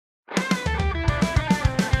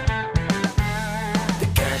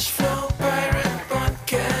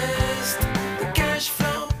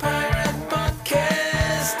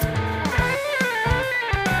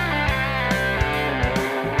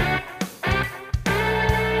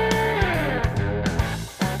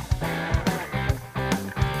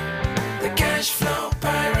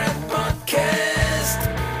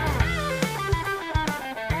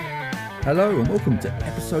Hello and welcome to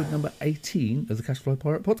episode number 18 of the Cashflow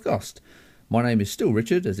Pirate podcast. My name is still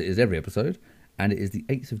Richard, as it is every episode, and it is the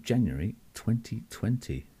 8th of January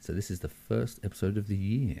 2020. So this is the first episode of the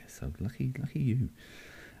year, so lucky you.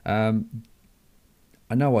 I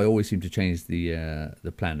know I always seem to change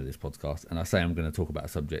the plan of this podcast, and I say I'm going to talk about a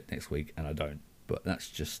subject next week, and I don't, but that's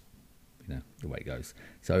just, the way it goes.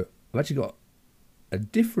 So I've actually got a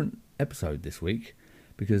different episode this week,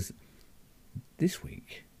 because this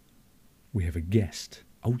week we have a guest.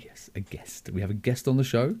 Oh yes, a guest. We have a guest on the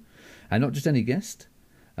show, and not just any guest.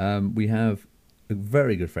 We have a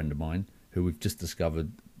very good friend of mine who we've just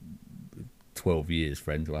discovered 12 years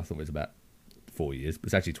friends. Well, I thought it was about 4 years, but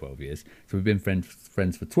it's actually 12 years. So we've been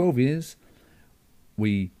friends for 12 years.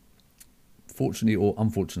 We, fortunately or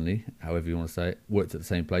unfortunately, however you want to say it, worked at the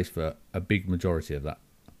same place for a big majority of that.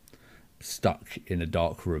 Stuck in a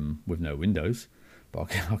dark room with no windows,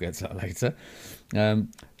 but I'll get to that later.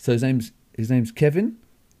 So his name's Kevin.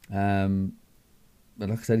 But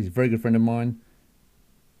like I said, he's a very good friend of mine,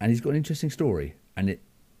 and he's got an interesting story, and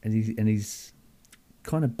he's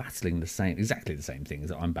kind of battling exactly the same things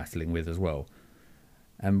that I'm battling with as well.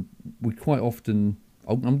 And we quite often,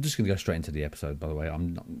 I'm just going to go straight into the episode. By the way,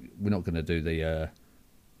 we're not going to do the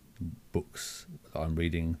books that I'm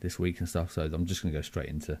reading this week and stuff. So I'm just going to go straight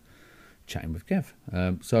into chatting with Kev.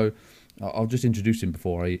 So I'll just introduce him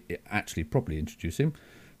before I actually properly introduce him.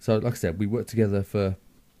 So like I said, we worked together for,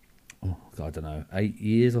 I don't know, 8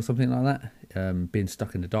 years or something like that, being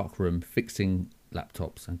stuck in the dark room, fixing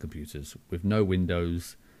laptops and computers with no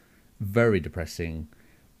windows, very depressing,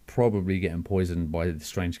 probably getting poisoned by the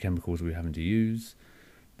strange chemicals we were having to use,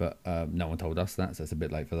 but no one told us that, so it's a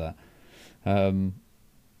bit late for that. And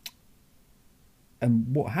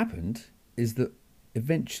what happened is that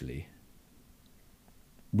eventually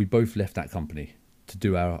we both left that company to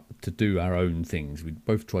do our own things. We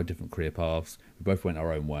both tried different career paths. We both went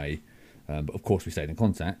our own way, but of course we stayed in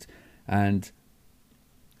contact. And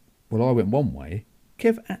while I went one way,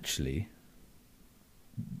 Kev actually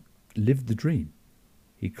lived the dream.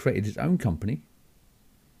 He created his own company.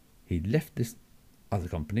 He left this other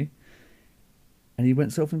company, and he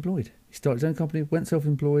went self-employed. He started his own company, went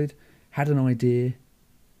self-employed, had an idea,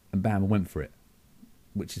 and bam, and went for it.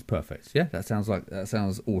 Which is perfect. Yeah, that sounds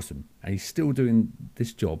awesome. And he's still doing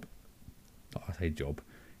this job. I say job.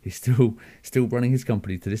 He's still running his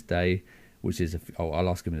company to this day, which is I'll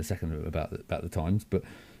ask him in a second about the times, but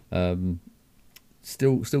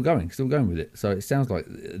still going with it. So it sounds like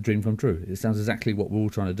a dream come true. It sounds exactly what we're all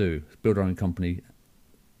trying to do: build our own company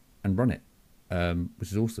and run it,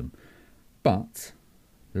 which is awesome. But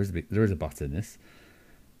there is a but in this.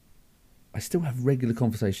 I still have regular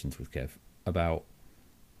conversations with Kev about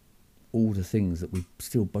all the things that we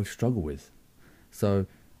still both struggle with. So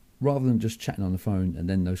rather than just chatting on the phone and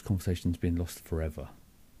then those conversations being lost forever,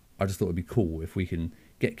 I just thought it'd be cool if we can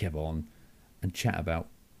get Kev on and chat about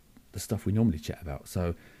the stuff we normally chat about.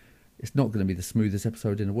 So it's not going to be the smoothest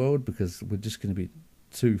episode in the world, because we're just going to be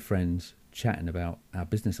two friends chatting about our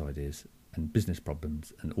business ideas and business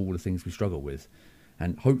problems and all the things we struggle with.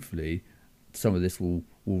 And hopefully some of this will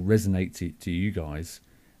resonate to you guys,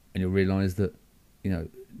 and you'll realise that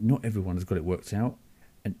not everyone has got it worked out,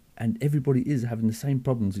 and everybody is having the same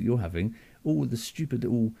problems that you're having. All the stupid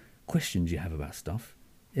little questions you have about stuff,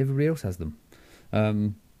 everybody else has them.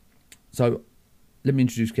 So let me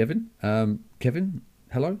introduce Kevin. Kevin,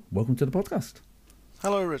 hello, welcome to the podcast.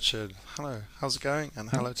 Hello Richard, hello, how's it going? And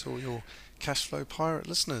hello to all your Cashflow Pirate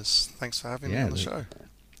listeners. Thanks for having me on the show.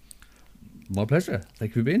 My pleasure.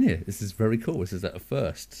 Thank you for being here. This is very cool. This is at a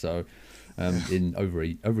first. So in over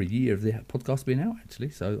a year of the podcast being out, actually.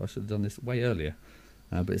 So I should have done this way earlier.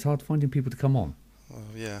 But it's hard finding people to come on. Well,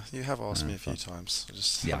 yeah, you have asked me a few times. I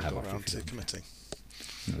just haven't got around to committing.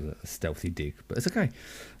 A stealthy dig, but it's okay.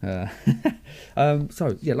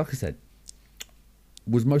 So yeah, like I said,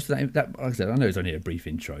 was most of that. Like I said, I know it's only a brief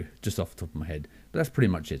intro, just off the top of my head, but that's pretty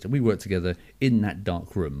much it. We worked together in that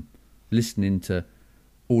dark room, listening to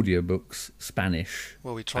audiobooks, Spanish.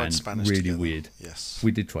 Well, we tried Spanish really together. Weird. Yes,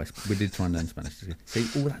 we did try and learn Spanish together. See,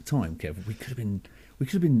 all that time, Kev, we could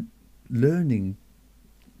have been learning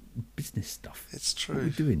business stuff. It's true. What were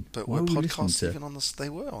we doing? But were podcasts even on the? They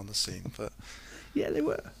were on the scene, but yeah, they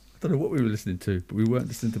were. I don't know what we were listening to, but we weren't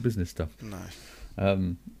listening to business stuff.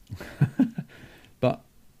 No. But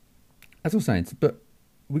as I was saying, but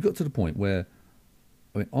we got to the point where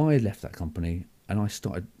I left that company and I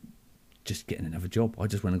started just getting another job. I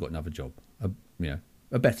just went and got another job,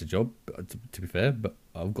 a better job, to be fair. But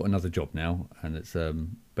I've got another job now, and it's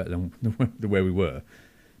better than the where we were.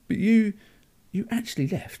 But you actually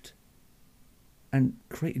left and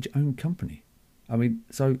created your own company. I mean,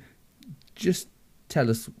 so just tell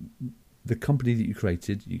us the company that you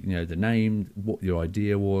created, you know, the name, what your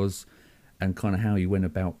idea was, and kind of how you went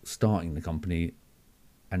about starting the company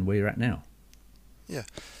and where you're at now. Yeah.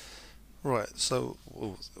 Right. So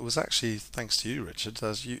it was actually thanks to you, Richard,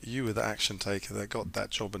 as you were the action taker that got that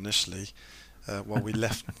job initially, while we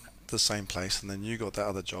left the same place, and then you got that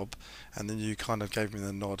other job, and then you kind of gave me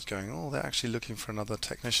the nod, going, "Oh, they're actually looking for another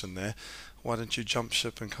technician there. Why don't you jump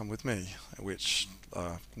ship and come with me?" Which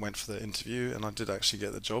went for the interview, and I did actually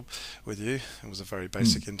get the job with you. It was a very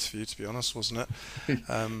basic interview, to be honest, wasn't it?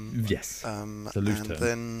 Yes. And term.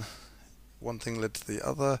 then one thing led to the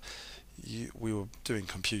other. We were doing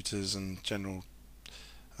computers and general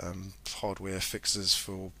hardware fixes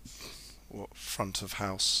for front of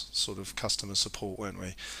house sort of customer support, weren't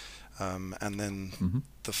we? And then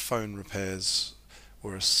the phone repairs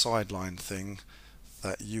were a sideline thing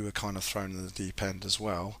that you were kind of thrown in the deep end as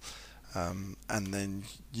well. And then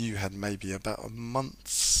you had maybe about a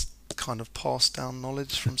month's kind of passed down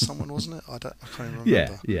knowledge from someone, wasn't it? I can't even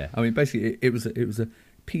remember. Yeah. I mean, basically, it was a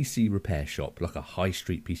PC repair shop, like a high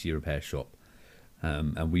street PC repair shop,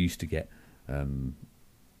 and we used to get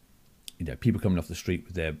people coming off the street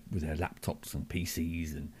with their laptops and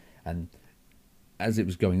PCs, and as it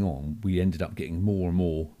was going on, we ended up getting more and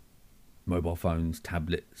more mobile phones,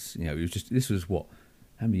 tablets. You know, this was what?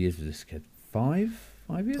 How many years was this, kid? 5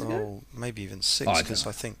 years ago? Oh, maybe even 6, because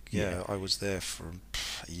I think I was there for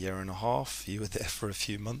a year and a half. You were there for a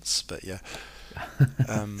few months, but yeah.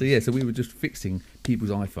 So we were just fixing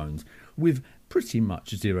people's iPhones with pretty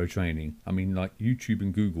much zero training. I mean, like YouTube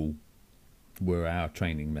and Google were our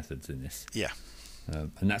training methods in this. Yeah.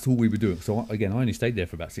 And that's all we were doing. So again, I only stayed there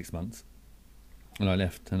for about 6 months, and I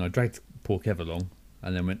left, and I dragged poor Kev along,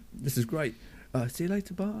 and then went, "This is great. See you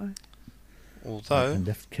later, bye." Although and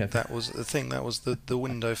left Kev. That was the thing. That was the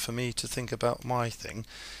window for me to think about my thing,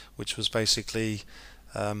 which was basically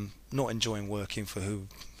not enjoying working for who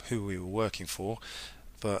we were working for,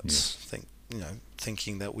 but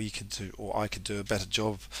thinking that we could do, or I could do a better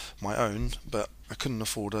job my own, but I couldn't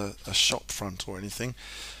afford a shop front or anything.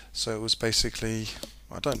 So it was basically,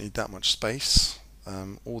 I don't need that much space.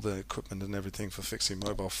 All the equipment and everything for fixing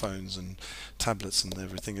mobile phones and tablets and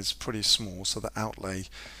everything is pretty small, so the outlay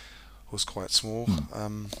was quite small.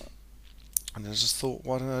 And I just thought,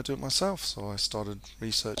 why don't I do it myself? So I started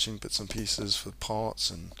researching bits and pieces for parts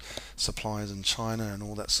and supplies in China and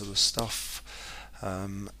all that sort of stuff.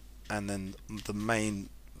 And then the main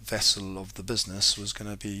vessel of the business was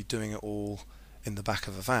going to be doing it all in the back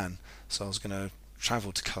of a van. So I was going to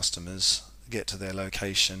travel to customers, get to their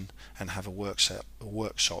location, and have a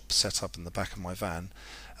workshop set up in the back of my van,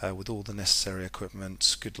 with all the necessary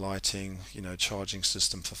equipment, good lighting, charging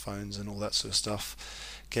system for phones and all that sort of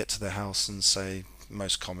stuff. Get to their house and say,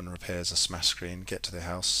 most common repairs, a smash screen. Get to their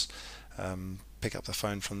house, pick up the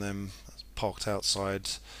phone from them, parked outside,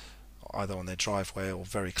 either on their driveway or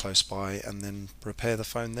very close by, and then repair the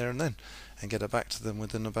phone there and then, and get it back to them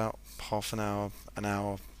within about half an hour,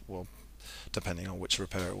 well, depending on which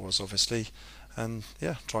repair it was, obviously, and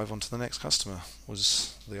drive on to the next customer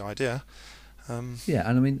was the idea. And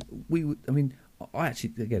I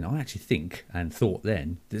actually think and thought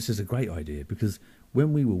then this is a great idea, because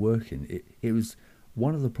when we were working, it was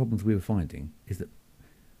one of the problems we were finding is that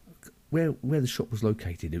where the shop was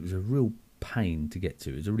located, it was a real pain to get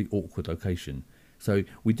to. It was a really awkward location, so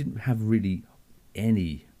we didn't have really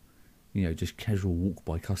any, just casual walk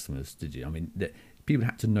by customers, did you? I mean, people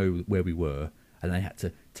had to know where we were, and they had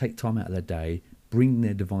to take time out of their day, bring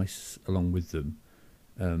their device along with them,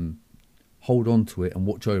 hold on to it and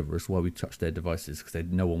watch over us while we touch their devices, because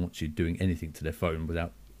no one wants you doing anything to their phone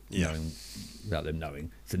without them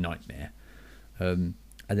knowing. It's a nightmare. And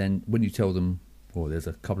then when you tell them, there's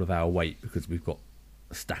a couple of hour wait because we've got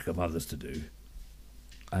a stack of others to do,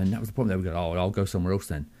 and that was the problem. They would go, I'll go somewhere else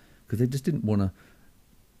then, because they just didn't want to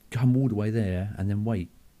come all the way there and then wait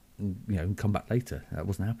and come back later. That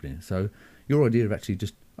wasn't happening. So your idea of actually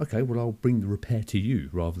just, okay, well, I'll bring the repair to you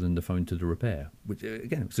rather than the phone to the repair, which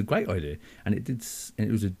again, it's a great idea, and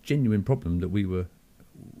it was a genuine problem that we were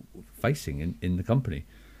facing in the company.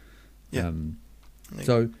 Yeah.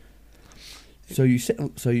 So you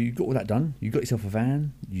got all that done. You got yourself a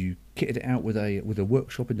van. You kitted it out with a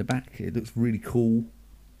workshop in the back. It looks really cool.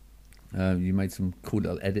 You made some cool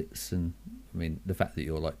little edits, and I mean the fact that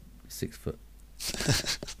you're like 6'4"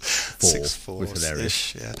 6'4" was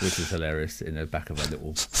hilarious. Yeah. Which was hilarious in the back of a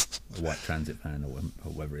little white transit van or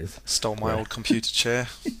whatever it is. Stole my old computer chair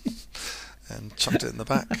and chucked it in the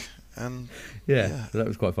back, and that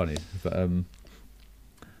was quite funny. But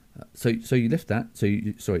so you left that. So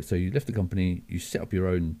you left the company. You set up your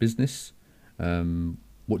own business.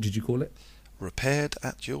 What did you call it? repaired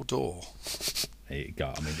at your door. There you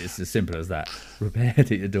go. I mean, it's as simple as that. Repaired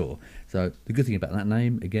at your door. So the good thing about that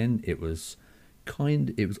name, again, it was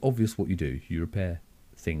obvious what you do. You repair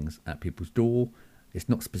things at people's door. It's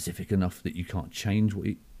not specific enough that you can't change what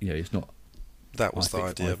it's not. That was the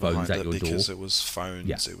idea behind it, because door. It was phones,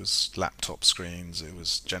 yeah. It was laptop screens, it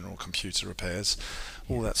was general computer repairs,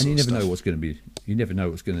 all that and you sort of never stuff. know what's going to be. You never know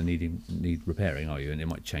what's going to need repairing, are you? And it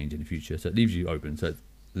might change in the future, so it leaves you open. So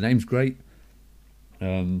the name's great.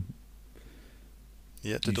 Yeah,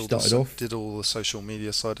 did all the social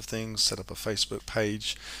media side of things, set up a Facebook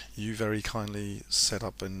page. You very kindly set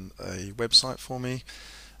up a website for me,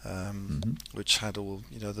 which had all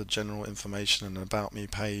the general information and about me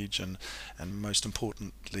page, and most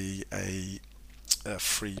importantly a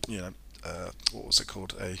free what was it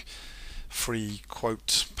called, a free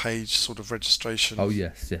quote page sort of registration. Oh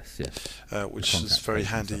yes. Which is very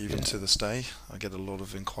handy even to this day. I get a lot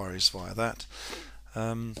of inquiries via that.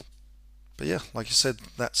 But yeah, like you said,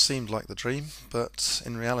 that seemed like the dream, but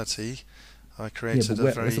in reality, I created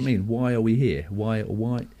what does it mean? Why are we here? Why?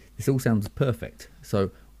 This all sounds perfect. So,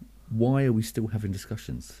 why are we still having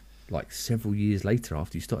discussions? Like several years later,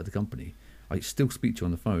 after you started the company, I still speak to you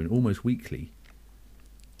on the phone almost weekly.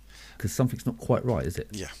 Because something's not quite right, is it?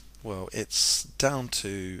 Yeah. Well, it's down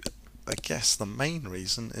to, I guess, the main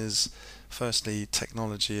reason is, firstly,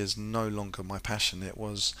 technology is no longer my passion. It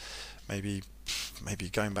was maybe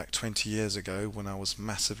going back 20 years ago when I was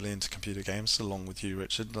massively into computer games, along with you,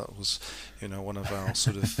 Richard. That was, one of our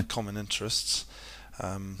sort of common interests.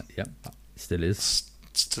 Yeah, still is.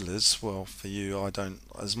 Still is. Well, for you, I don't,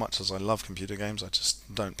 as much as I love computer games, I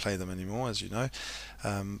just don't play them anymore, as you know.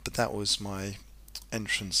 But that was my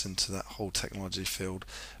entrance into that whole technology field.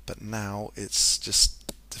 But now it's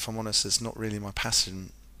just, if I'm honest, it's not really my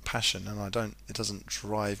passion, and it doesn't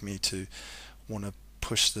drive me to want to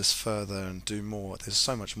push this further and do more. There's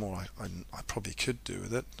so much more I probably could do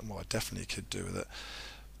with it. Well, I definitely could do with it,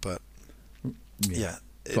 but yeah.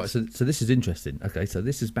 Right, so this is interesting. Okay, so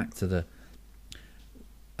this is back to the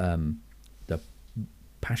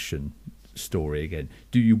passion story again.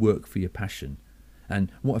 Do you work for your passion?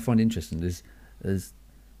 And what I find interesting is I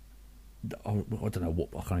don't know what,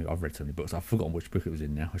 I've read so many books, I've forgotten which book it was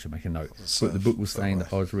in now. I should make a note. But the book was saying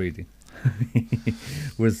that I was reading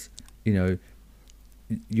was,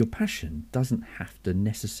 your passion doesn't have to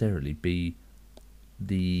necessarily be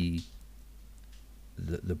the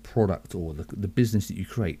product or the business that you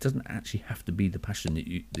create. It doesn't actually have to be the passion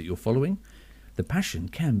that you're following. The passion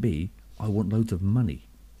can be, I want loads of money.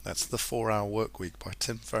 That's the 4-Hour Workweek by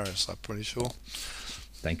Tim Ferriss, I'm pretty sure.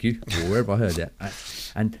 Thank you. Or wherever I heard that.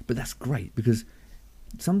 But that's great, because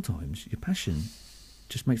sometimes your passion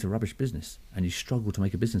just makes a rubbish business, and you struggle to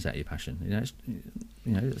make a business out of your passion.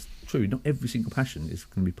 It's true. Not every single passion is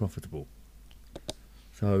going to be profitable.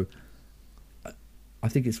 So I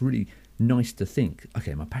think it's really nice to think,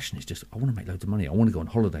 okay, my passion is just, I want to make loads of money. I want to go on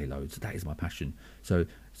holiday loads. That is my passion. So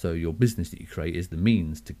your business that you create is the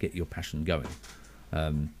means to get your passion going.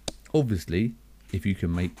 Obviously, if you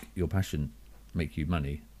can make your passion make you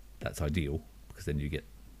money, that's ideal, because then you get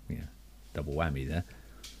double whammy there.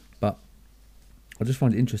 But I just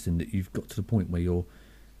find it interesting that you've got to the point where you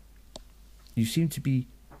seem to be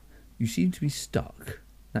stuck.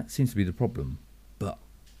 That seems to be the problem. But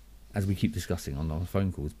as we keep discussing on our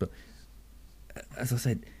phone calls, but as I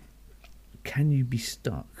said, can you be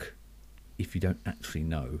stuck if you don't actually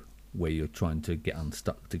know where you're trying to get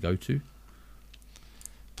unstuck to go to?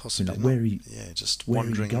 Possibly where are you, just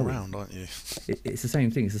wandering around, aren't you? It's the same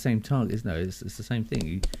thing. It's the same target, isn't it? It's the same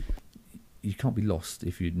thing. You can't be lost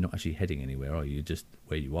if you're not actually heading anywhere, are you? You're just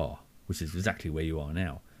where you are, which is exactly where you are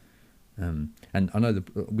now. And I know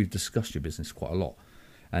that we've discussed your business quite a lot,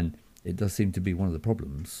 and it does seem to be one of the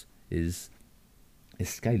problems is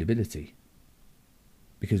scalability,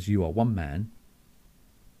 because you are one man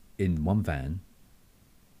in one van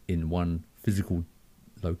in one physical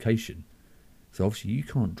location. So obviously you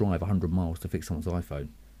can't drive 100 miles to fix someone's iPhone.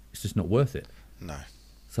 It's just not worth it. No.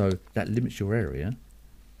 So that limits your area,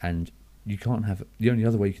 and you can't have, the only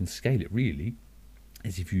other way you can scale it really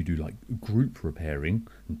is if you do like group repairing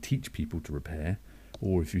and teach people to repair,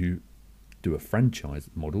 or if you do a franchise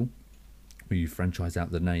model where you franchise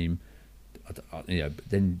out the name,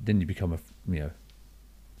 then you become a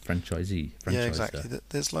franchisee. Yeah, exactly.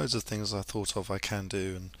 There's loads of things I thought of I can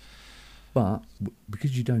do, but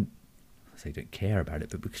because you don't care about it,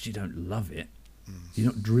 but because you don't love it, you're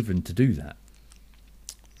not driven to do that.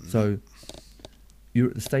 So you're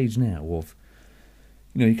at the stage now of,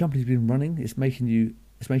 your company's been running, it's making you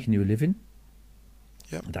a living.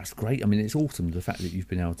 Yep. That's great. I mean, it's awesome, the fact that you've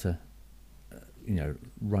been able to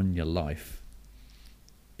run your life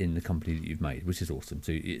in the company that you've made, which is awesome.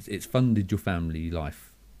 So it's funded your family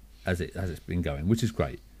life as it's been going, which is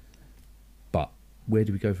great. But where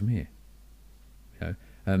do we go from here?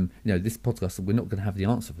 This podcast, we're not going to have the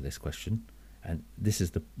answer for this question, and this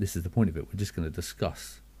is the point of it. We're just going to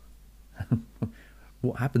discuss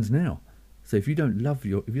what happens now. So if you don't love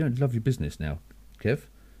your business now, Kev,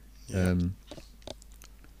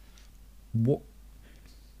 what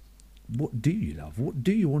do you love? What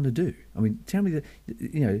do you want to do? I mean, tell me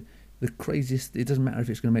the craziest. It doesn't matter if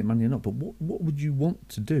it's going to make money or not, but what would you want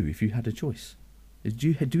to do if you had a choice? Do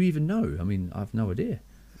you even know? I mean, I've no idea.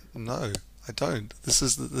 No, I don't. This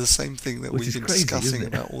is the same thing that we've been crazy, discussing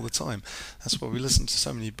about all the time. That's why we listen to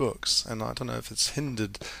so many books, and I don't know if it's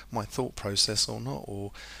hindered my thought process or not,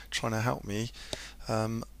 or trying to help me.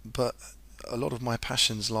 But a lot of my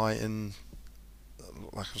passions lie in,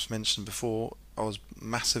 like I was mentioned before, I was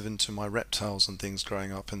massive into my reptiles and things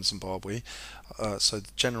growing up in Zimbabwe. So the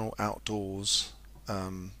general outdoors,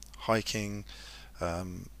 hiking,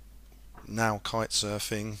 now kite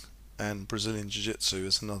surfing, and Brazilian Jiu-Jitsu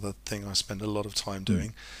is another thing I spend a lot of time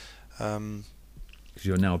doing. Because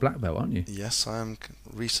you're now a black belt, aren't you? Yes, I am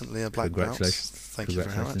recently a black belt. Thank you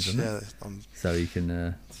very much. Yeah, so you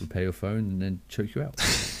can repair your phone and then choke you out.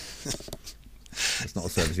 It's not a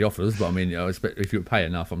service he offers, but I mean, I expect if you pay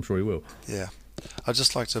enough, I'm sure he will. Yeah. I'd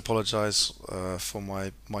just like to apologise for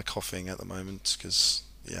my coughing at the moment, because,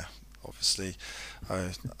 obviously I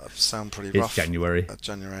sound pretty rough. It's January.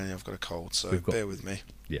 January, I've got a cold, so bear with me.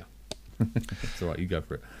 Yeah. It's all right, you go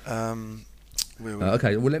for it.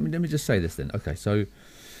 Okay, well, let me just say this then. Okay, so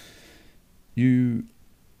you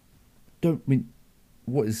don't mean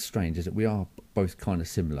what is strange is that we are both kind of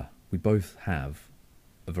similar. We both have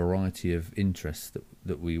a variety of interests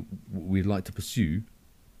that we'd like to pursue,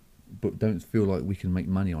 but don't feel like we can make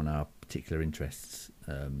money on our particular interests,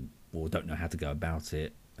 or don't know how to go about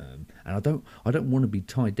it. And I don't want to be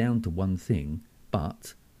tied down to one thing,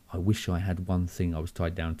 but I wish I had one thing I was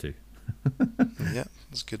tied down to. Yeah,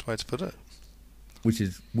 that's a good way to put it. Which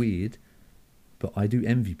is weird, but I do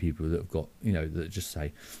envy people that have got, that just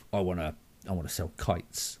say, I want to sell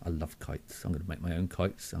kites. I love kites. I'm going to make my own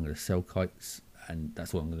kites. I'm going to sell kites, and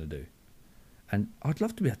that's what I'm going to do. And I'd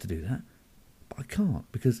love to be able to do that, but I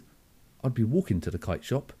can't, because I'd be walking to the kite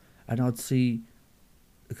shop and I'd see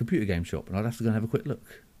a computer game shop and I'd have to go and have a quick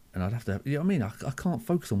look. And I'd have to, I can't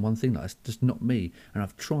focus on one thing. That's just not me. And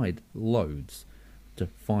I've tried loads to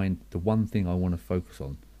find the one thing I want to focus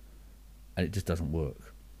on, and it just doesn't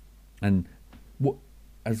work. And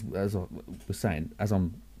as I was saying, as I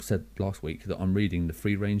said last week, that I'm reading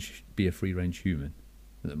Be a Free Range Human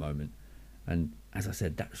at the moment, and as I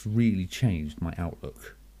said, that's really changed my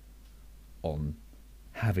outlook on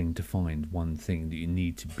having to find one thing that you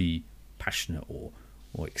need to be passionate or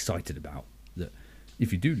excited about. That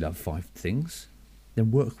if you do love 5 things,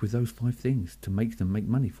 then work with those 5 things to make them make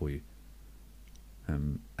money for you.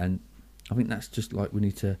 And I think that's just like we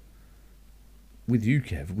need to, with you,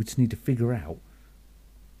 Kev, we just need to figure out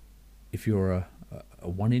if you're a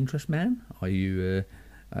one interest man. Are you,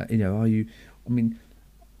 are you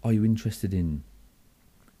interested in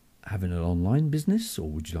having an online business, or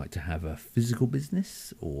would you like to have a physical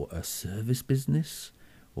business or a service business,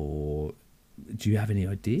 or do you have any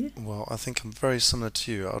idea? Well, I think I'm very similar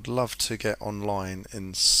to you. I'd love to get online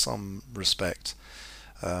in some respect,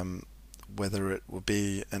 whether it would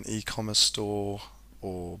be an e-commerce store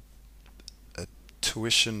or a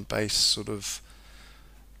tuition-based sort of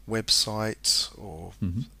website, or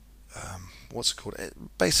what's it called?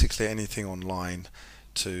 Basically anything online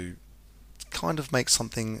to kind of make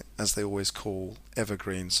something, as they always call,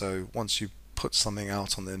 evergreen. So once you put something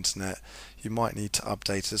out on the internet, you might need to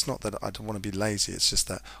update it. It's not that I don't want to be lazy, it's just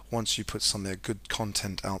that once you put some good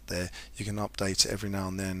content out there, you can update it every now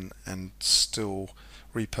and then and still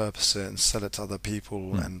repurpose it and sell it to other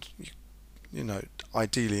people, and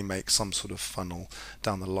ideally make some sort of funnel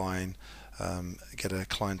down the line, get a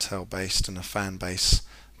clientele based and a fan base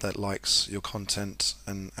that likes your content,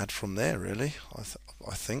 and add from there, really.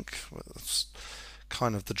 I think that's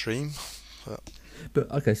kind of the dream.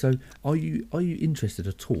 But okay, so are you interested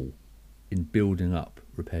at all in building up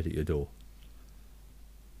Repaired at Your Door?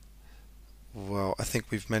 Well, I think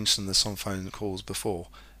we've mentioned this on phone calls before.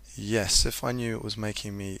 Yes, if I knew it was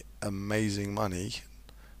making me amazing money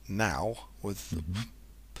now,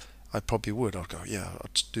 I probably would. I'd go, yeah, I'll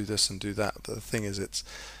do this and do that. But the thing is,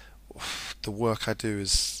 the work I do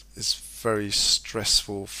is very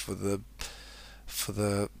stressful for the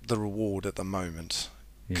reward at the moment.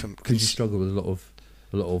 Because you struggle with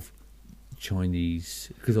a lot of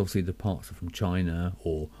Chinese, because obviously the parts are from China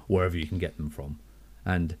or wherever you can get them from,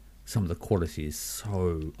 and some of the quality is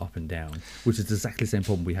so up and down, which is exactly the same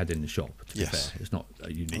problem we had in the shop. To be Yes. fair, it's not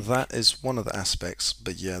unique. That is one of the aspects,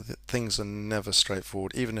 but yeah, things are never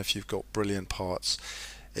straightforward. Even if you've got brilliant parts,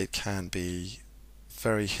 it can be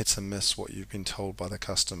very hit and miss what you've been told by the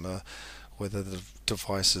customer, whether the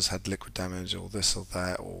device has had liquid damage or this or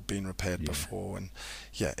that or been repaired Yeah. before. And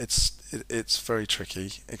yeah, it's very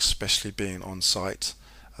tricky, especially being on site.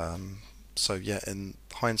 So yeah, in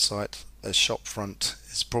hindsight, a shop front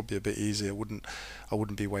is probably a bit easier. I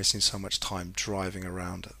wouldn't be wasting so much time driving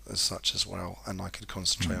around as such as well, and I could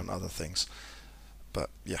concentrate on other things. But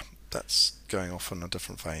yeah, that's going off on a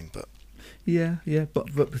different vein. But Yeah, yeah, but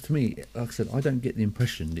to me, like I said, I don't get the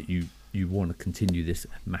impression that you want to continue this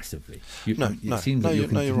massively. No, It seems no,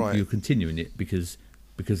 that you're right. you're continuing it because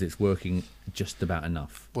it's working just about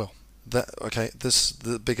enough. well,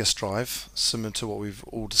 the biggest drive, similar to what we've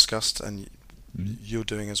all discussed, and you're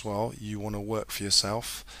doing as well. You want to work for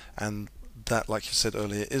yourself, and that, like you said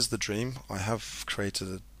earlier, is the dream. I have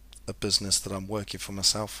created a business that I'm working for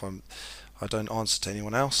myself. I don't answer to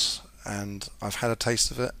anyone else, and I've had a taste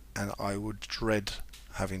of it, and I would dread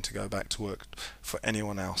having to go back to work for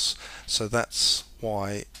anyone else. So that's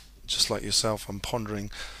why, just like yourself, I'm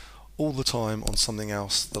pondering all the time on something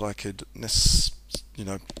else that I could,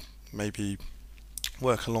 maybe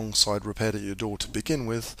work alongside Repaired at Your Door to begin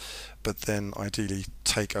with, but then ideally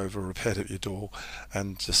take over Repaired at Your Door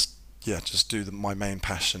and just do my main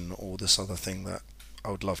passion or this other thing that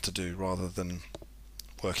I would love to do rather than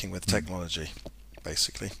working with technology,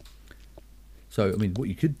 basically. So, I mean, what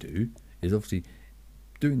you could do is obviously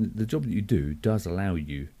doing the job that you do does allow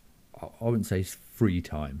you, I wouldn't say it's free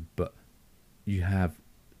time, but you have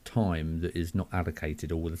time that is not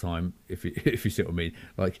allocated all the time, if you see what I mean.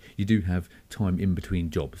 Like, you do have time in between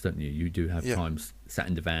jobs, don't you? You do have Yeah. time sat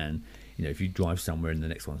in the van. You know, if you drive somewhere and the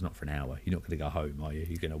next one's not for an hour, you're not going to go home, are you?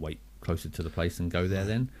 You're going to wait closer to the place and go there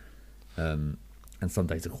then. And some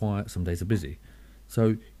days are quiet, some days are busy.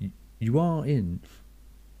 So you are in,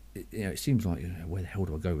 it seems like, where the hell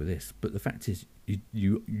do I go with this? But the fact is,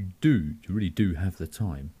 you really do have the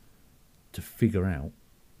time to figure out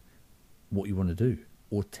what you want to do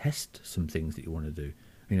or test some things that you want to do.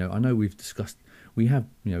 I know we have discussed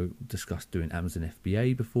doing Amazon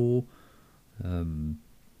FBA before,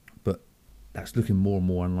 but that's looking more and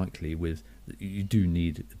more unlikely. With you do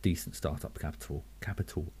need a decent startup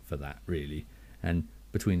capital for that, really. And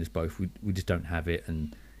between us both, we just don't have it,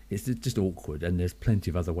 and it's just awkward. And there's plenty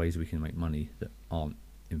of other ways we can make money that aren't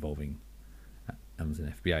involving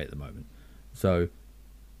Amazon FBA at the moment. So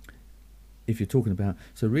if you're talking about,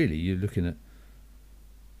 really you're looking at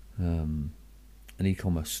an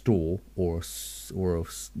e-commerce store or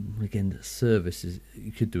again, services.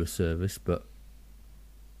 You could do a service, but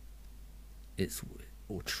it's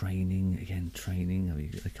or training. I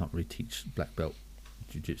mean, they can't really teach black belt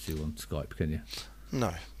jiu-jitsu on Skype, can you?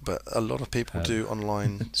 No, but a lot of people do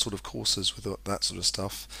online sort of courses with that sort of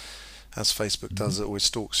stuff. As Facebook does, it always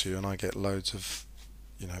stalks you, and I get loads of,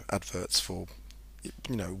 adverts for,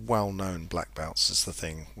 well-known black belts is the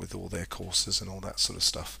thing with all their courses and all that sort of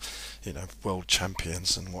stuff. World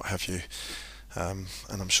champions and what have you. And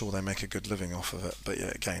I'm sure they make a good living off of it. But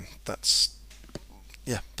yeah, again, but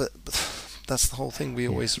that's the whole thing we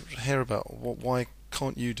always hear about. Why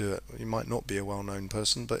can't you do it? You might not be a well-known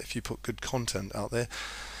person, but if you put good content out there,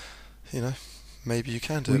 maybe you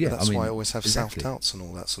can do it. But that's why I always have self-doubts and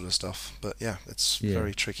all that sort of stuff. But yeah, it's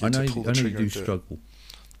very tricky to pull the trigger and do it.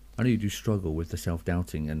 I know you do struggle with the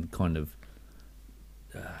self-doubting and kind of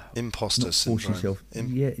imposter syndrome.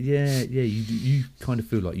 You kind of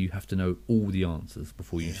feel like you have to know all the answers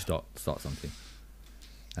before you start something.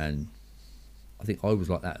 And I think I was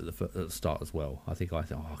like that at the start as well. I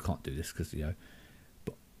thought, I can't do this because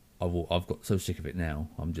but I've got so sick of it now.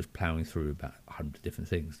 I'm just ploughing through about 100 different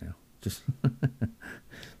things now.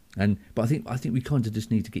 But I think we kind of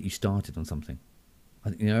just need to get you started on something. I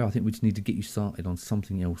think we just need to get you started on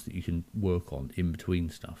something else that you can work on in between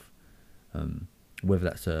stuff. Whether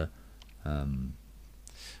that's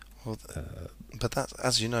but that,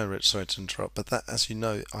 as you know, Rich, sorry to interrupt, but that, as you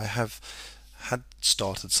know, I have had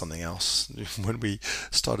started something else when we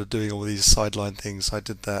started doing all these sideline things. I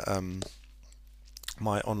did that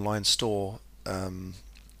my online store,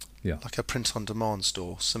 like a print-on-demand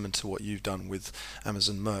store, similar to what you've done with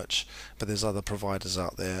Amazon Merch, but there's other providers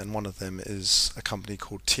out there, and one of them is a company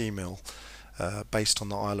called T-Mill, based on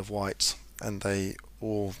the Isle of Wight, and they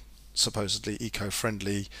all supposedly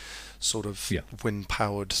eco-friendly sort of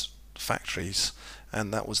wind-powered factories,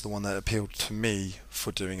 and that was the one that appealed to me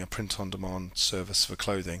for doing a print-on-demand service for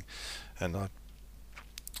clothing. And I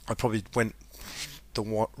probably went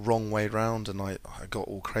the wrong way round, and I got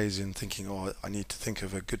all crazy and thinking, oh, I need to think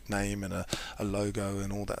of a good name and a logo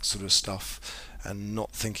and all that sort of stuff, and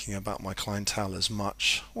not thinking about my clientele as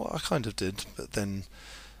much. Well, I kind of did, but then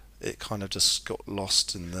it kind of just got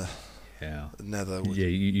lost in the nether. Yeah,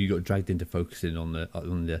 you got dragged into focusing on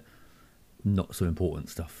the not so important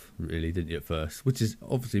stuff, really, didn't you, at first? Which is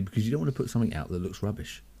obviously because you don't want to put something out that looks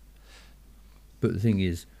rubbish. But the thing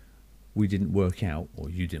is, we didn't work out, or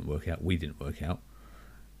you didn't work out, we didn't work out,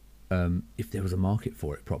 if there was a market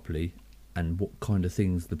for it properly, and what kind of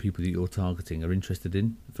things the people that you're targeting are interested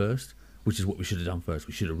in first, which is what we should have done first.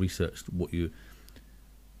 We should have researched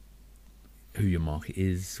who your market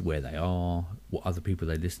is, where they are, what other people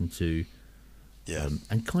they listen to, and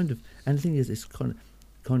the thing is, it's kind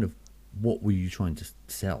of what were you trying to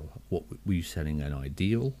sell? What were you selling? An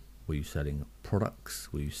ideal? Were you selling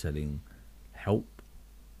products? Were you selling help?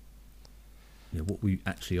 What were you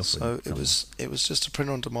actually offering? So it was just a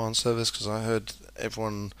print-on-demand service, because I heard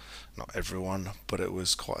not everyone, but it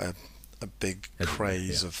was quite a big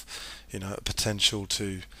craze of, potential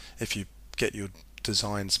to, if you get your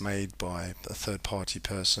designs made by a third-party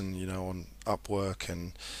person, on Upwork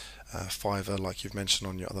and Fiverr, like you've mentioned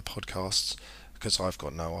on your other podcasts, because I've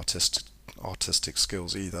got no artistic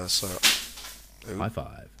skills either. So, high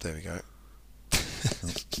five. There we go.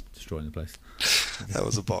 Destroying the place. That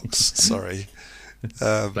was a box. Sorry.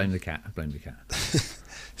 Blame the cat.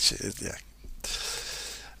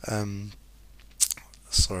 Yeah.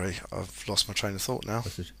 Sorry, I've lost my train of thought now.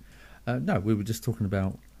 No, we were just talking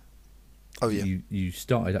about. Oh yeah. You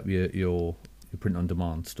started up your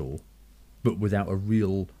print-on-demand store, but without a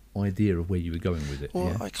real idea of where you were going with it.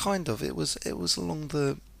 Well, it was along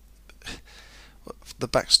the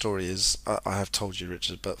backstory is, I have told you,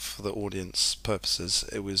 Richard, but for the audience purposes,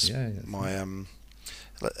 it was my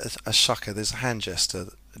a shaka. There's a hand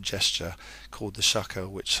gesture called the shaka,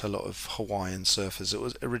 which a lot of Hawaiian surfers, it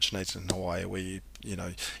was originated in Hawaii, where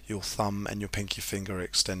your thumb and your pinky finger are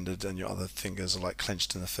extended and your other fingers are like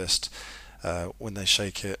clenched in a fist. When they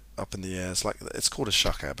shake it up in the air, it's called a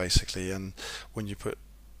shaka basically. And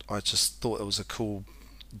I just thought it was a cool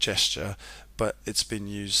gesture, but it's been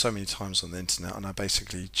used so many times on the internet, and I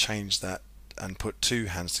basically changed that and put two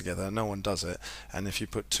hands together. No one does it, and if you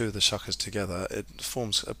put two of the shakas together, it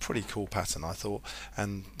forms a pretty cool pattern, I thought,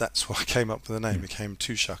 and that's why I came up with the name. It became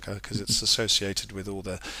Two Shaka, because it's associated with all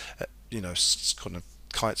the kind of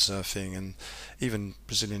kite surfing, and even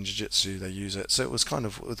Brazilian Jiu-Jitsu, they use it. So it was kind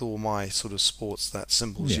of, with all my sort of sports, that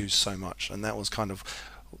symbol's used so much, and that was kind of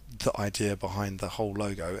the idea behind the whole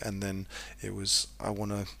logo. And then it was, I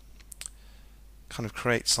want to kind of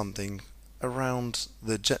create something around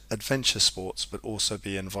the adventure sports, but also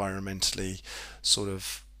be environmentally sort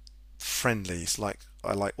of friendly.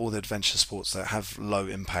 I like all the adventure sports that have low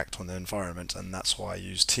impact on the environment, and that's why I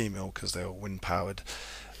use T-Mill, because they're wind powered.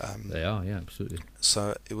 They are, yeah, absolutely.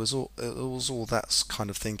 So it was all that kind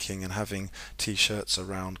of thinking, and having T-shirts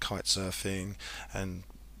around kite surfing, and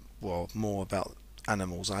more about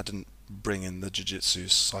animals. I didn't bring in the jiu-jitsu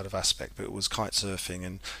side of aspect, but it was kite surfing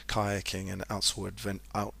and kayaking and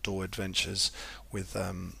outdoor adventures with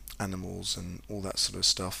animals and all that sort of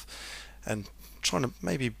stuff, and trying to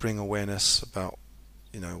maybe bring awareness about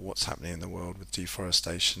what's happening in the world with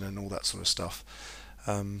deforestation and all that sort of stuff.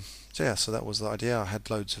 So that was the idea. I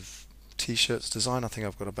had loads of T-shirts designed. I think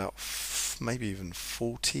I've got about maybe even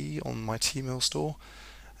 40 on my T-Mill store,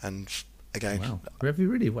 and again, wow. Have you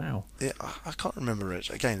really? Wow. Yeah, I can't remember it.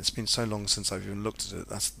 Again, it's been so long since I've even looked at it.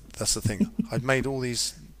 That's the thing. I'd made all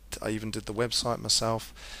these. I even did the website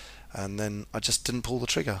myself, and then I just didn't pull the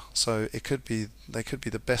trigger. So they could be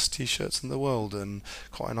the best T-shirts in the world and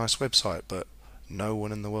quite a nice website, but no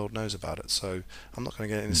one in the world knows about it. So I'm not going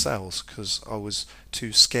to get any sales, because I was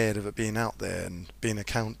too scared of it being out there and being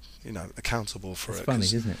accountable for it. It's funny,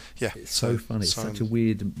 isn't it? Yeah, it's so funny. It's such a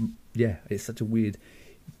weird. Yeah, it's such a weird.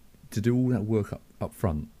 To do all that work up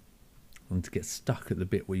front, and to get stuck at the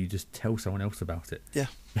bit where you just tell someone else about it. Yeah.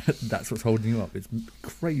 That's what's holding you up. It's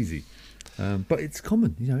crazy. But it's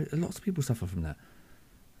common. Lots of people suffer from that.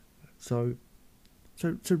 So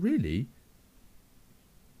really,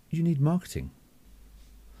 you need marketing.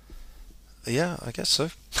 Yeah, I guess so.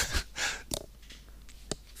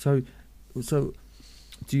 So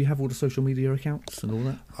do you have all the social media accounts and all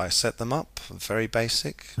that? I set them up, very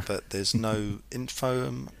basic, but there's no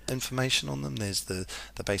information on them. There's the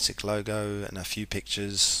basic logo and a few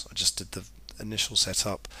pictures. I just did the initial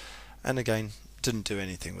setup, and again, didn't do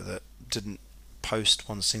anything with it. Didn't post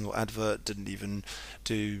one single advert, didn't even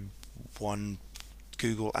do one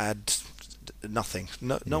Google ad, nothing.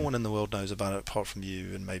 No one in the world knows about it apart from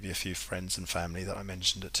you and maybe a few friends and family that I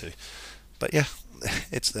mentioned it to. but yeah,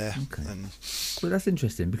 it's there. Okay. And Well, that's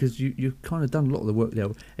interesting because you've kind of done a lot of the work there.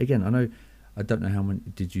 Again, I don't know how many.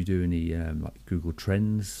 Did you do any like Google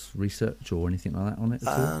Trends research or anything like that on it at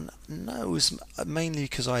all? no, it was mainly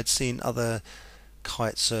because I had seen other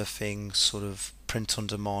kite surfing sort of print on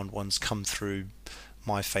demand ones come through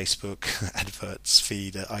my Facebook adverts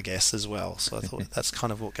feed, I guess, as well. So I thought that's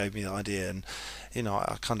kind of what gave me the idea. And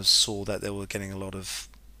I kind of saw that they were getting a lot of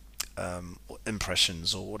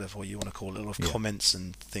impressions, or whatever you want to call it, a lot of Yeah. comments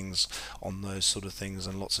and things on those sort of things,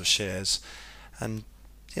 and lots of shares. And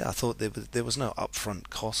yeah, I thought there was no upfront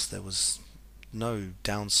cost. There was no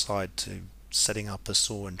downside to setting up a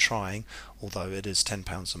store and trying, although it is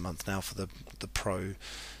 £10 a month now for the pro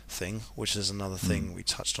thing, which is another thing we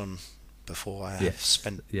touched on before. I have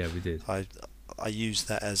spent Yeah, we did. I used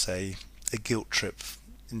that as a guilt trip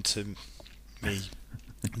into me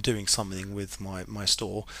doing something with my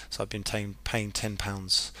store. So I've been paying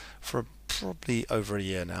 £10 for probably over a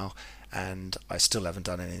year now, and I still haven't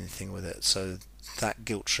done anything with it. So that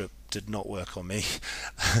guilt trip did not work on me,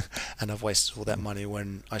 and I've wasted all that money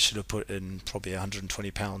when I should have put in probably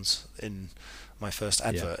 £120 in my first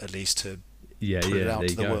advert, at least, to put it out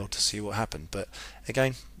to the world to see what happened. But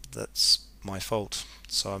again, that's my fault.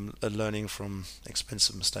 So I'm learning from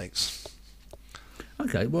expensive mistakes.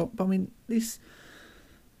 Okay, well, I mean, at least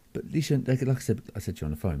you're, like I said to you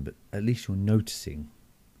on the phone, but at least you're noticing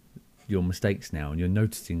your mistakes now, and you're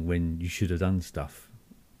noticing when you should have done stuff.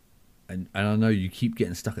 And I know you keep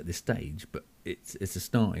getting stuck at this stage, but it's a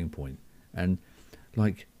starting point. And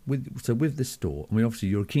like with this store, I mean, obviously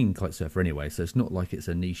you're a keen kite surfer anyway, so it's not like it's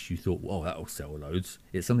a niche you thought, oh, that'll sell loads.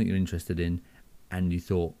 It's something you're interested in, and you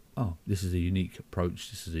thought, oh, this is a unique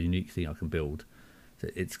approach. This is a unique thing I can build. So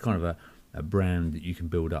it's kind of a brand that you can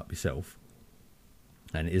build up yourself,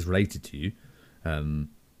 and it is related to you. And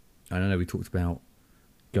I know we talked about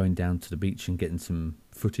going down to the beach and getting some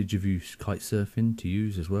footage of you kite surfing to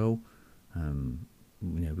use as well.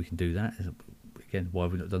 We can do that. Again, why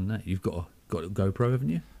have we not done that? You've got a GoPro, haven't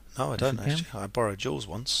you? No, I don't actually. I borrowed Jules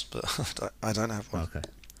once, but I don't have one. Okay.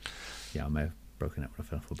 Yeah, I may have broken out when I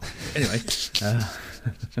fell off a bike. Anyway,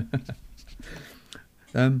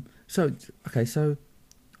 so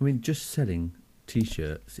I mean, just selling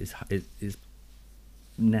t-shirts is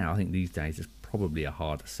now, I think these days, is probably a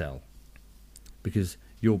harder sell, because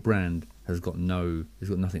your brand has got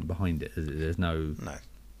nothing behind it. There's no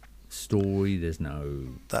story. There's no.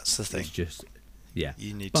 That's the thing. It's just, yeah.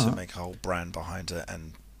 You need to make a whole brand behind it,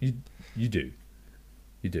 and you do.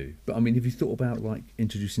 But I mean, have you thought about like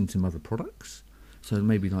introducing some other products? So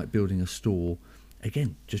maybe like building a store,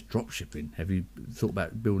 again, just drop shipping. Have you thought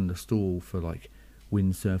about building a store for like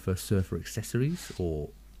windsurfer, surfer accessories, or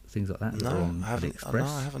things like that? No, I haven't.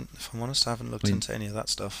 If I'm honest, I haven't looked into any of that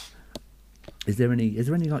stuff. Is there any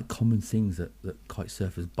like common things that kite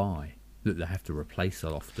surfers buy that they have to replace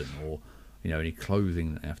often, or any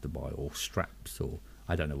clothing that they have to buy, or straps, or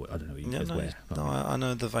I don't know what you guys wear. No, I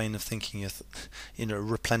know the vein of thinking.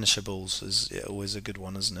 Replenishables is always a good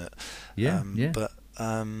one, isn't it? Yeah, yeah. But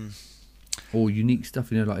or unique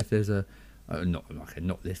stuff. Like if there's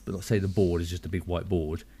not this, but let's say the board is just a big white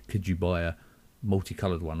board. Could you buy a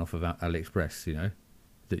multicoloured one off of AliExpress?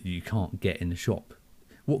 That you can't get in the shop.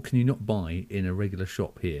 What can you not buy in a regular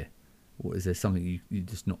shop here? Or is there something you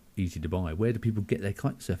just not easy to buy? Where do people get their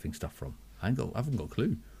kite surfing stuff from? I haven't got a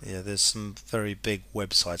clue. Yeah, there's some very big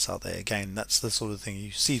websites out there. Again, that's the sort of thing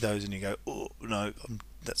you see those and you go, oh no, I'm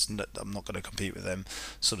not going to compete with them,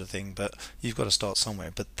 sort of thing. But you've got to start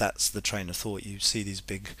somewhere. But that's the train of thought. You see these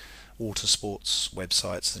big water sports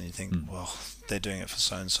websites and you think, well, they're doing it for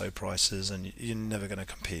so and so prices, and you're never going to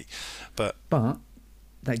compete. But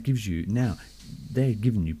that gives you, now they're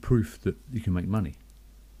giving you proof that you can make money.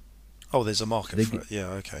 Oh, there's a market for it. Yeah,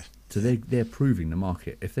 okay. So they're proving the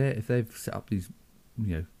market. If they've set up these,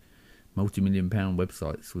 multi-million-pound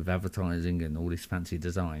websites with advertising and all this fancy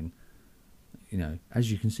design,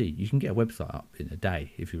 as you can see, you can get a website up in a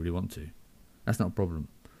day if you really want to. That's not a problem.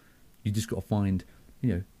 You just got to find,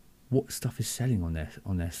 what stuff is selling on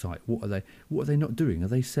their site. What are they not doing? Are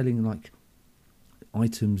they selling like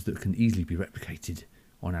items that can easily be replicated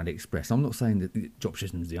on AliExpress? I'm not saying that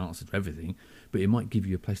dropshipping is the answer to everything, but it might give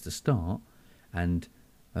you a place to start. And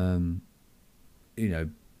again,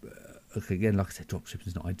 like I said, dropshipping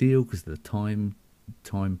is not ideal because of the time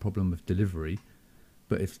problem of delivery.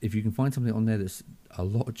 But if you can find something on there that's a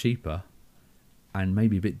lot cheaper and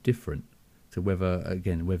maybe a bit different, to whether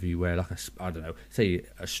you wear like say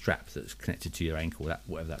a strap that's connected to your ankle,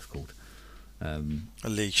 whatever that's called. A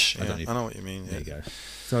leash. I know what you mean. There you go.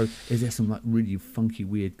 So is there some like really funky,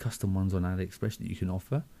 weird custom ones on AliExpress that you can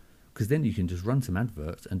offer? because then you can just run some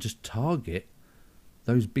adverts and just target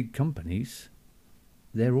those big companies,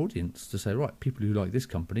 their audience, to say, right, people who like this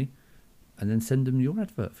company, and then send them your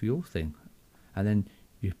advert for your thing, and then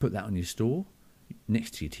you put that on your store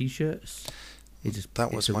next to your t-shirts.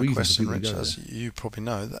 That was my question, Rich. As you probably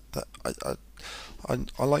know, that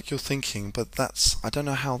I like your thinking, but I don't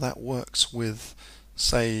know how that works with,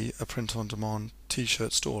 say, a print-on-demand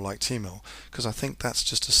t-shirt store like Tmall, because I think that's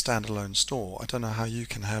just a standalone store. I don't know how you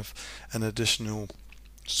can have an additional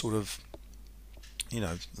sort of,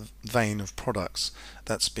 vein of products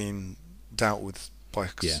that's been dealt with by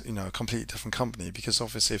a completely different company, because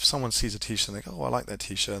obviously if someone sees a t-shirt and they go, oh, I like that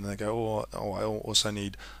t-shirt, and they go, oh, I also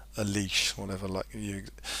need a leash, whatever, like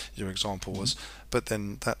your example was, but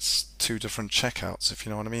then that's two different checkouts, if you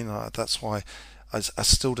know what I mean. That's why I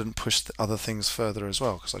still didn't push the other things further as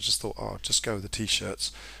well, because I just thought, oh, just go with the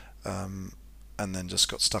t-shirts, and then just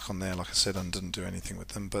got stuck on there, like I said, and didn't do anything with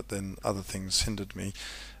them. But then other things hindered me,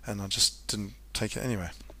 and I just didn't take it anyway.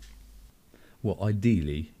 Well,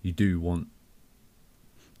 ideally, you do want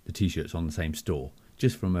the t-shirts on the same store,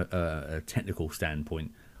 just from a technical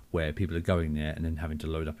standpoint, where people are going there and then having to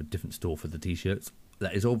load up a different store for the t-shirts.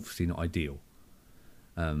 That is obviously not ideal.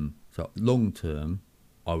 So long term,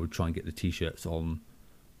 I would try and get the t-shirts on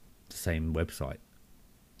the same website.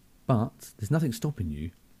 But there's nothing stopping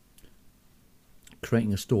you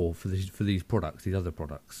creating a store for these products, these other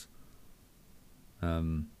products.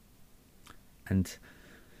 And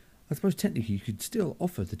I suppose technically you could still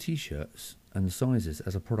offer the t-shirts and the sizes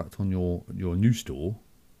as a product on your new store,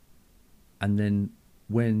 and then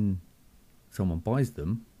when someone buys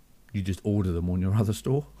them, you just order them on your other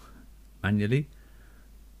store manually.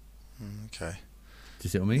 Okay. Do you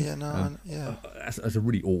see what I mean? Yeah, no, yeah. That's a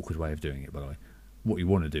really awkward way of doing it, by the way. What you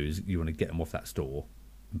want to do is you want to get them off that store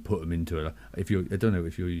and put them into I don't know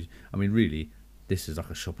if you're using, I mean, really, this is like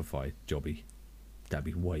a Shopify jobby. That'd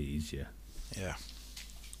be way easier. Yeah.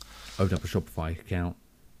 Open up a Shopify account,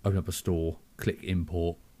 open up a store, click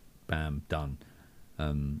import, bam, done.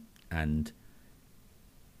 And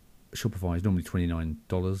Shopify is normally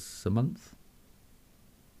 $29 a month,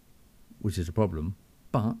 which is a problem.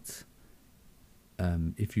 But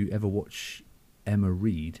if you ever watch Emma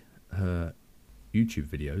Reed, her YouTube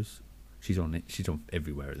videos, she's on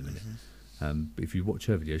everywhere at the minute. But if you watch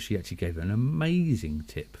her videos, she actually gave an amazing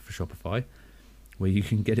tip for Shopify, where you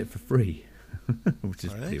can get it for free, which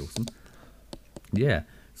is pretty awesome. Yeah,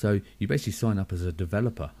 so you basically sign up as a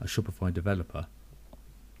developer, a Shopify developer,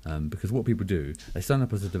 because what people do, they sign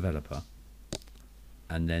up as a developer,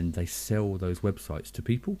 and then they sell those websites to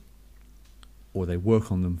people, or they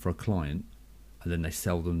work on them for a client, and then they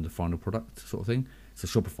sell them the final product, sort of thing. So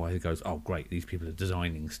Shopify goes, oh great, these people are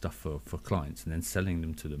designing stuff for clients and then selling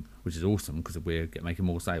them to them, which is awesome because we're making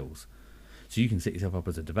more sales. So you can set yourself up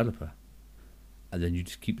as a developer, and then you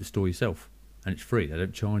just keep the store yourself, and it's free. They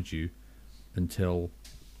don't charge you until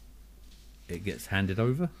it gets handed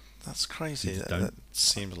over. That's crazy. That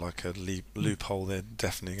seems like a loophole they're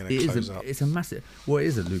definitely going to close up. It's a massive... Well, it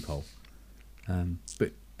is a loophole.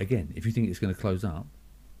 But again, if you think it's going to close up,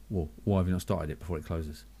 well, why have you not started it before it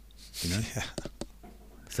closes? You know? Yeah.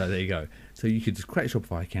 So there you go. So you could just create a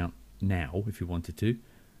Shopify account now if you wanted to.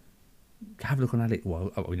 Have a look on AliExpress.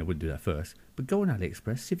 Well, I wouldn't do that first. But go on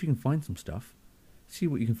AliExpress, see if you can find some stuff. See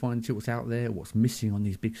what you can find, see what's out there, what's missing on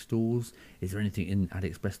these big stores. Is there anything in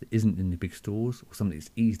AliExpress that isn't in the big stores, or something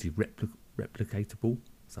that's easily replicatable?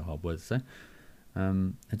 That's a hard word to say.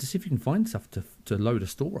 And to see if you can find stuff to load a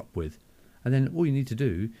store up with. And then all you need to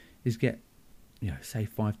do is get, say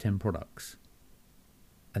 5-10 products,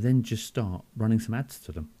 and then just start running some ads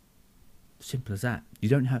to them. Simple as that. You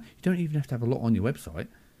don't even have to have a lot on your website.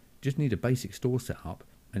 You just need a basic store set up,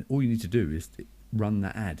 and all you need to do is run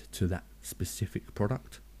that ad to that specific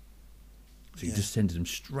product. So you just send them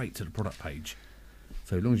straight to the product page.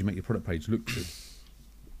 So as long as you make your product page look good.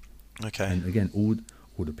 Okay. And again, all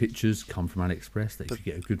the pictures come from AliExpress. That if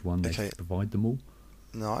you get a good one, they provide them all.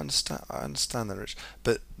 No, I understand that, Rich.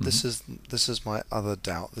 But this is my other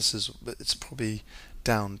doubt. It's probably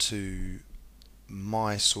down to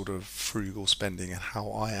my sort of frugal spending and how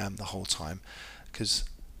I am the whole time. Because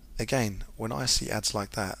again, when I see ads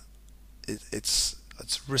like that, it's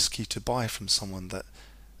risky to buy from someone that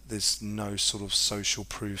there's no sort of social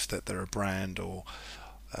proof that they're a brand,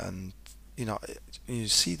 and you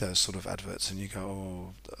see those sort of adverts and you go,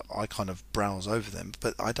 oh, I kind of browse over them,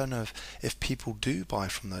 but I don't know if people do buy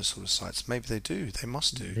from those sort of sites. Maybe they do. They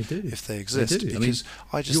must do. They do if they exist. They do. Because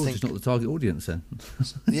I just you're think just not the target audience then.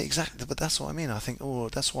 Yeah, exactly. But that's what I mean. I think,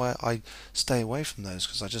 that's why I stay away from those,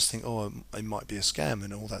 because I just think, it might be a scam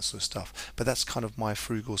and all that sort of stuff. But that's kind of my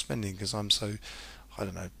frugal spending, because I'm so, I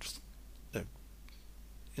don't know,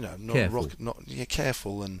 not Careful.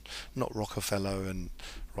 careful and not Rockefeller.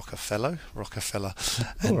 All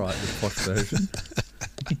right, the posh version.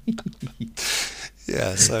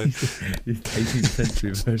 Yeah, so 18th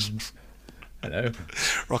century version. Hello.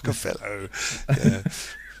 Rockefeller. Yeah,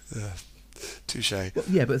 touche. Well,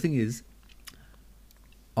 yeah, but the thing is,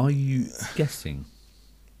 are you guessing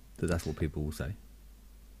that that's what people will say?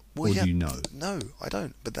 Well, Or yeah, do you know? no, I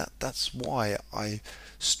don't. But that's why I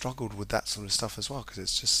struggled with that sort of stuff as well, because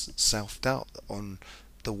it's just self-doubt on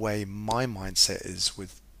the way my mindset is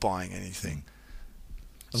with buying anything.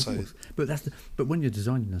 Of course. But when you're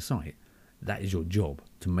designing a site, that is your job,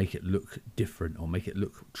 to make it look different or make it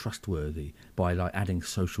look trustworthy by like adding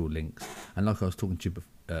social links. And like I was talking to you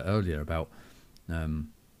earlier about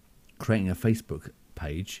creating a Facebook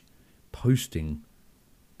page, posting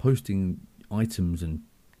items and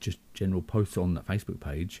just general posts on that Facebook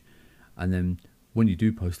page, and then when you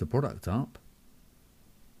do post the product up,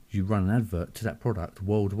 you run an advert to that product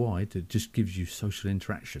worldwide that just gives you social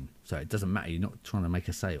interaction. So it doesn't matter, you're not trying to make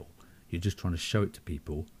a sale, you're just trying to show it to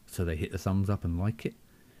people so they hit the thumbs up and like it.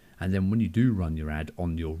 And then when you do run your ad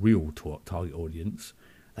on your real target audience,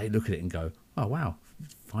 they look at it and go, oh wow,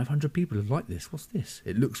 500 people have liked this, what's this?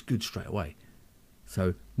 It looks good straight away.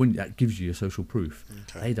 So when that gives you your social proof,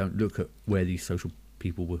 they don't look at where these social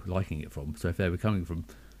people were liking it from. So if they were coming from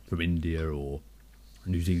India or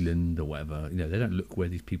New Zealand or whatever, they don't look where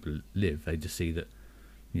these people live. They just see that,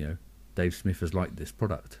 Dave Smith has liked this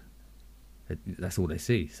product. That's all they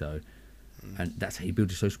see. So, and that's how you build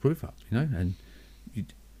your social proof up, And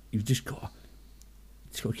you've just got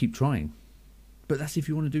to keep trying. But that's if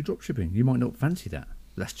you want to do dropshipping. You might not fancy that.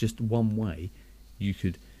 That's just one way you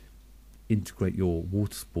could integrate your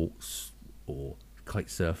water sports or kite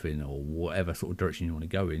surfing or whatever sort of direction you want to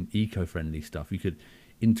go in, eco-friendly stuff. You could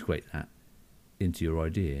integrate that into your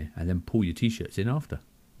idea and then pull your t-shirts in after.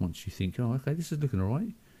 Once you think, oh, okay, this is looking all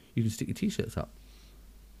right, you can stick your t-shirts up.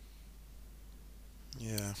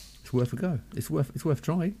 Yeah, it's worth a go. It's worth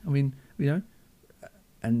trying. I mean,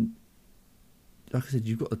 and like I said,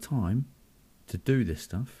 you've got the time to do this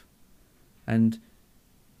stuff, and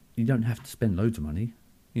you don't have to spend loads of money.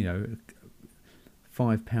 £5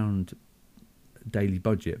 daily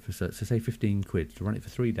budget for, so say 15 quid to run it for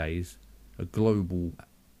 3 days, a global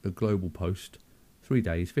post, 3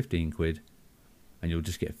 days, 15 quid, and you'll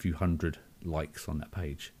just get a few hundred likes on that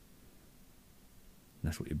page. And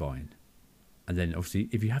that's what you're buying. And then obviously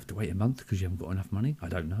if you have to wait a month because you haven't got enough money, I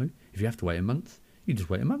don't know, if you have to wait a month, you just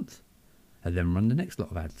wait a month and then run the next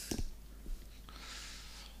lot of ads.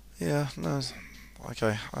 Yeah, no,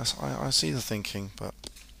 okay, I see the thinking, but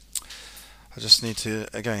I just need to,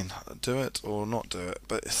 again, do it or not do it.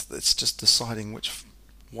 But it's just deciding which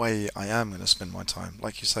way I am going to spend my time.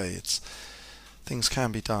 Like you say, things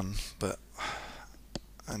can be done, but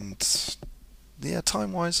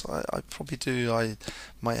time-wise, I probably do. I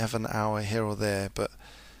might have an hour here or there, but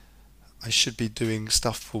I should be doing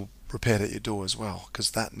stuff for Repaired at Your Door as well,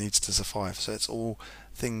 because that needs to survive. So it's all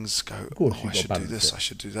things go, I should do this, I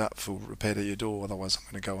should do that for Repaired at Your Door, otherwise I'm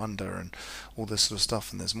going to go under, and all this sort of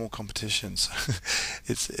stuff, and there's more competition. So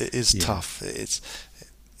it is tough. But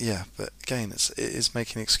again, it is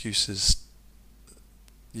making excuses,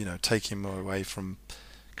 taking me away from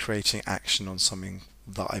creating action on something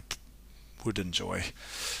that I would enjoy.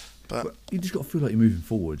 But you just got to feel like you're moving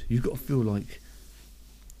forward. You've got to feel like,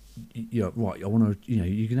 right, I want to,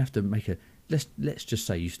 you're going to have to make a, let's just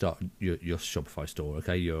say you start your Shopify store,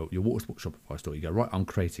 okay, your water sports Shopify store. You go, right, I'm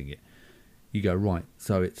creating it. You go, right,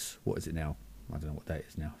 so it's, what is it now? I don't know what day it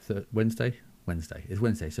is now. Wednesday? It's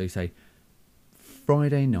Wednesday. So you say,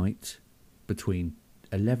 Friday night between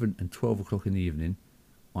 11 and 12 o'clock in the evening,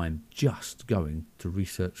 I'm just going to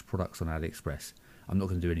research products on AliExpress. I'm not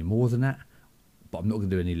going to do any more than that, but I'm not going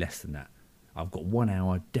to do any less than that. I've got 1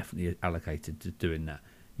 hour definitely allocated to doing that.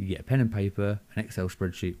 You get a pen and paper, an Excel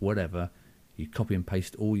spreadsheet, whatever. You copy and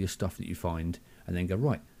paste all your stuff that you find, and then go,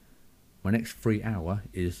 right, my next free hour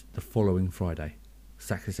is the following Friday,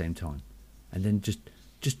 exactly the same time. And then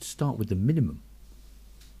just start with the minimum.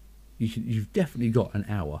 You've definitely got an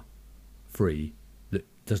hour free that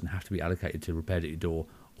doesn't have to be allocated to Repaired at Your Door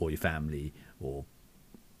or your family or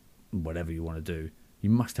whatever you want to do. You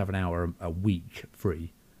must have an hour a week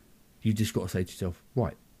free. You just got to say to yourself,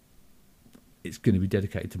 right, it's going to be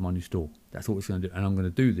dedicated to my new store. That's what it's going to do. And I'm going to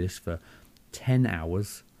do this for 10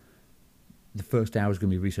 hours. The first hour is going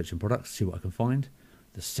to be researching products, see what I can find.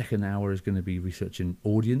 The second hour is going to be researching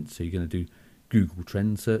audience. So you're going to do Google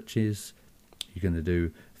trend searches. You're going to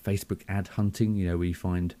do Facebook ad hunting, where you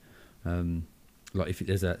find, like if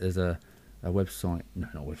there's a website, no,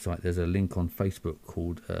 not a website, there's a link on Facebook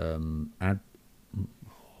called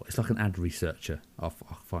it's like an ad researcher. I'll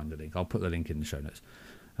find the link. I'll put the link in the show notes.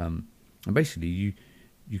 And basically, you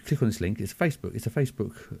click on this link. It's a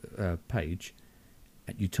Facebook page.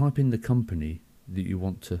 And you type in the company that you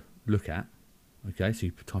want to look at. Okay, so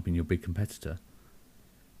you type in your big competitor,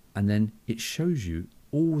 and then it shows you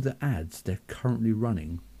all the ads they're currently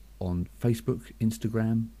running on Facebook,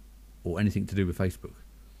 Instagram, or anything to do with Facebook,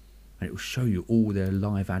 and it will show you all their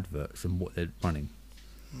live adverts and what they're running.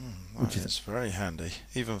 Which is very handy,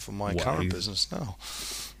 even for my current business now.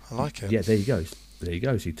 I like it. Yeah, there you go. There you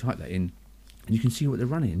go. So you type that in, and you can see what they're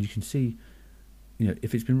running, and you can see,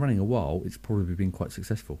 if it's been running a while, it's probably been quite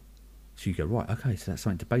successful. So you go, right, okay, so that's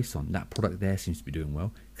something to base on. That product there seems to be doing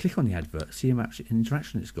well. Click on the advert, see how much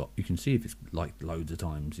interaction it's got. You can see if it's liked loads of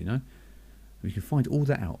times, You can find all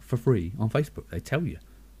that out for free on Facebook. They tell you.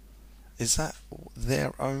 Is that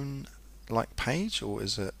their own page, or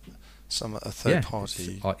is it a third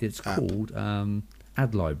party? It's called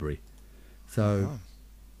Ad Library. So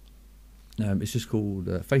it's just called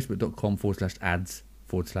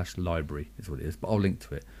facebook.com/ads/library is what it is. But I'll link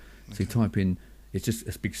to it. So you type in. It's just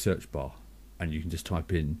a big search bar, and you can just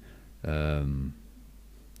type in.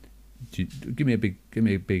 Give me a big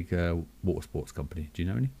water sports company. Do you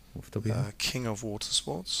know any? Off the top of your head? King of Water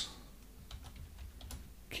Sports.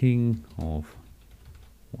 King of.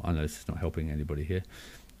 Well, I know this is not helping anybody here.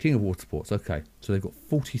 King of Water Sports. Okay, so they've got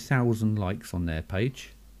 40,000 likes on their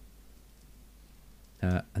page,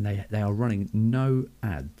 and they are running no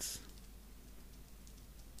ads.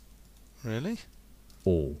 Really?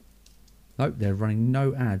 All. No, they're running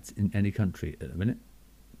no ads in any country at the minute.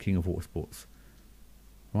 King of Water Sports,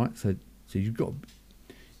 right? So you've got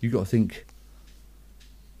to think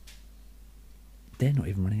they're not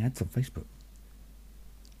even running ads on Facebook.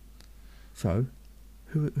 So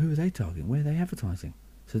who are they targeting? Where are they advertising?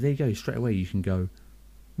 So there you go. Straight away you can go,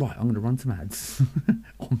 right, I'm going to run some ads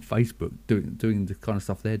on Facebook, doing the kind of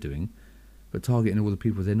stuff they're doing, but targeting all the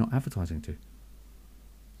people they're not advertising to.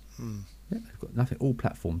 Yeah, they've got nothing. All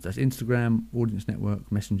platforms. That's Instagram, Audience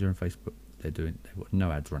Network, Messenger, and Facebook. They've got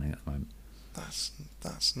no ads running at the moment. That's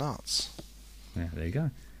nuts. Yeah, there you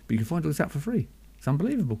go. But you can find all this out for free. It's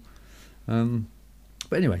unbelievable.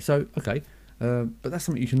 But anyway, so okay, but that's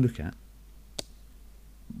something you can look at.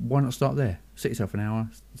 Why not start there? Sit yourself an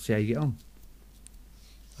hour, see how you get on.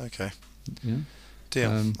 Okay. Yeah.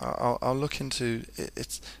 Deal. I'll look into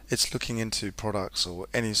it. It's looking into products or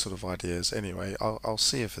any sort of ideas. Anyway, I'll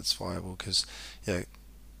see if it's viable because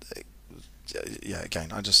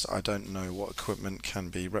again, I don't know what equipment can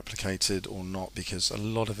be replicated or not because a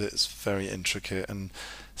lot of it is very intricate and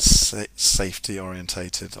safety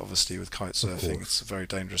orientated. Obviously, with kite surfing, it's a very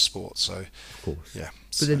dangerous sport. So, of course, yeah.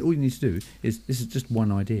 But then all you need to do is this is just one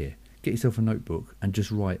idea. Get yourself a notebook and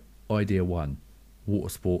just write idea 1. Water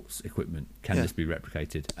sports equipment, can this be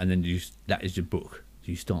replicated? And then that is your book.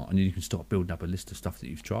 So you start, and you can start building up a list of stuff that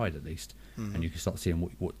you've tried at least, and you can start seeing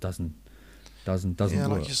what doesn't work.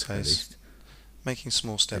 Like you say, at least making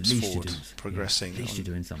small steps forward, progressing. At least you're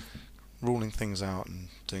doing something. Ruling things out and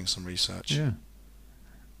doing some research. Yeah.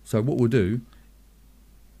 So what we'll do,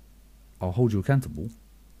 I'll hold you accountable,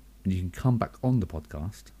 and you can come back on the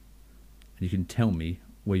podcast, and you can tell me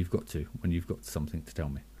where you've got to when you've got something to tell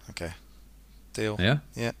me. Okay. Deal. Yeah.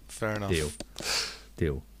 Yeah. Fair enough.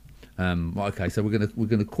 Deal. Well, okay, so we're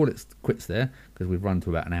gonna call it quits there because we've run to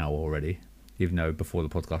about an hour already. Even though before the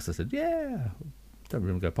podcast I said, don't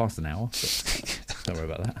really go past an hour. But don't worry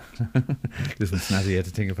about that. Do some snazzy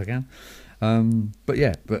editing if I can. But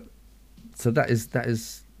so that is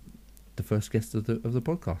the first guest of the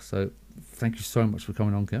podcast. So thank you so much for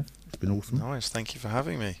coming on, Kev. It's been awesome. Nice. Thank you for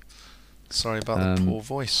having me. Sorry about the poor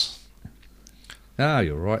voice.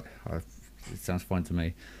 You're right. It sounds fine to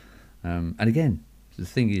me. And again, the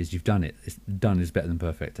thing is, you've done it. It's done is better than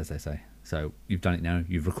perfect, as they say. So you've done it now.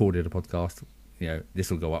 You've recorded a podcast. This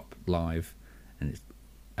will go up live, and it's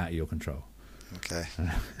out of your control. Okay.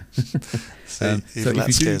 So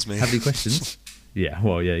that scares me. Have any questions?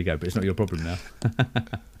 Well, you go. But it's not your problem now.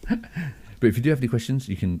 But if you do have any questions,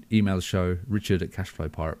 you can email the show,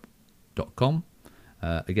 richard@cashflowpirate.com.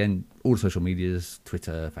 Again, all the social medias,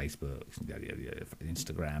 Twitter, Facebook,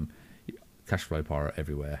 Instagram, Cashflow Pirate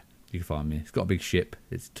everywhere. You can find me. It's got a big ship.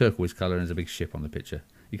 It's turquoise colour and there's a big ship on the picture.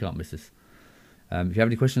 You can't miss us. If you have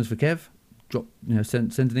any questions for Kev,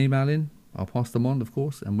 send an email in. I'll pass them on, of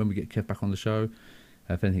course. And when we get Kev back on the show,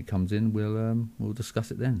 if anything comes in, we'll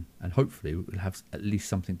discuss it then. And hopefully we'll have at least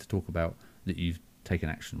something to talk about that you've taken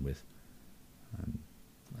action with.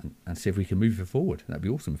 And see if we can move it forward. That'd be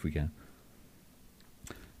awesome if we can.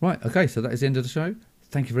 Right, okay, so that is the end of the show.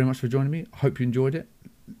 Thank you very much for joining me. I hope you enjoyed it.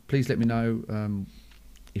 Please let me know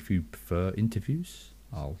if you prefer interviews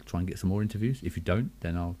I'll try and get some more interviews. If you don't,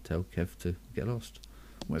 then I'll tell Kev to get lost.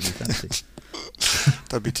 Whatever you fancy.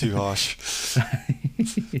 Don't be too harsh.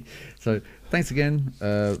 So, thanks again.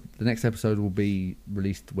 The next episode will be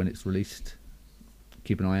released when it's released.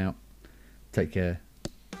 Keep an eye out. Take care.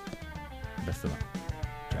 Best of luck.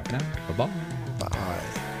 Ciao for now. Bye-bye.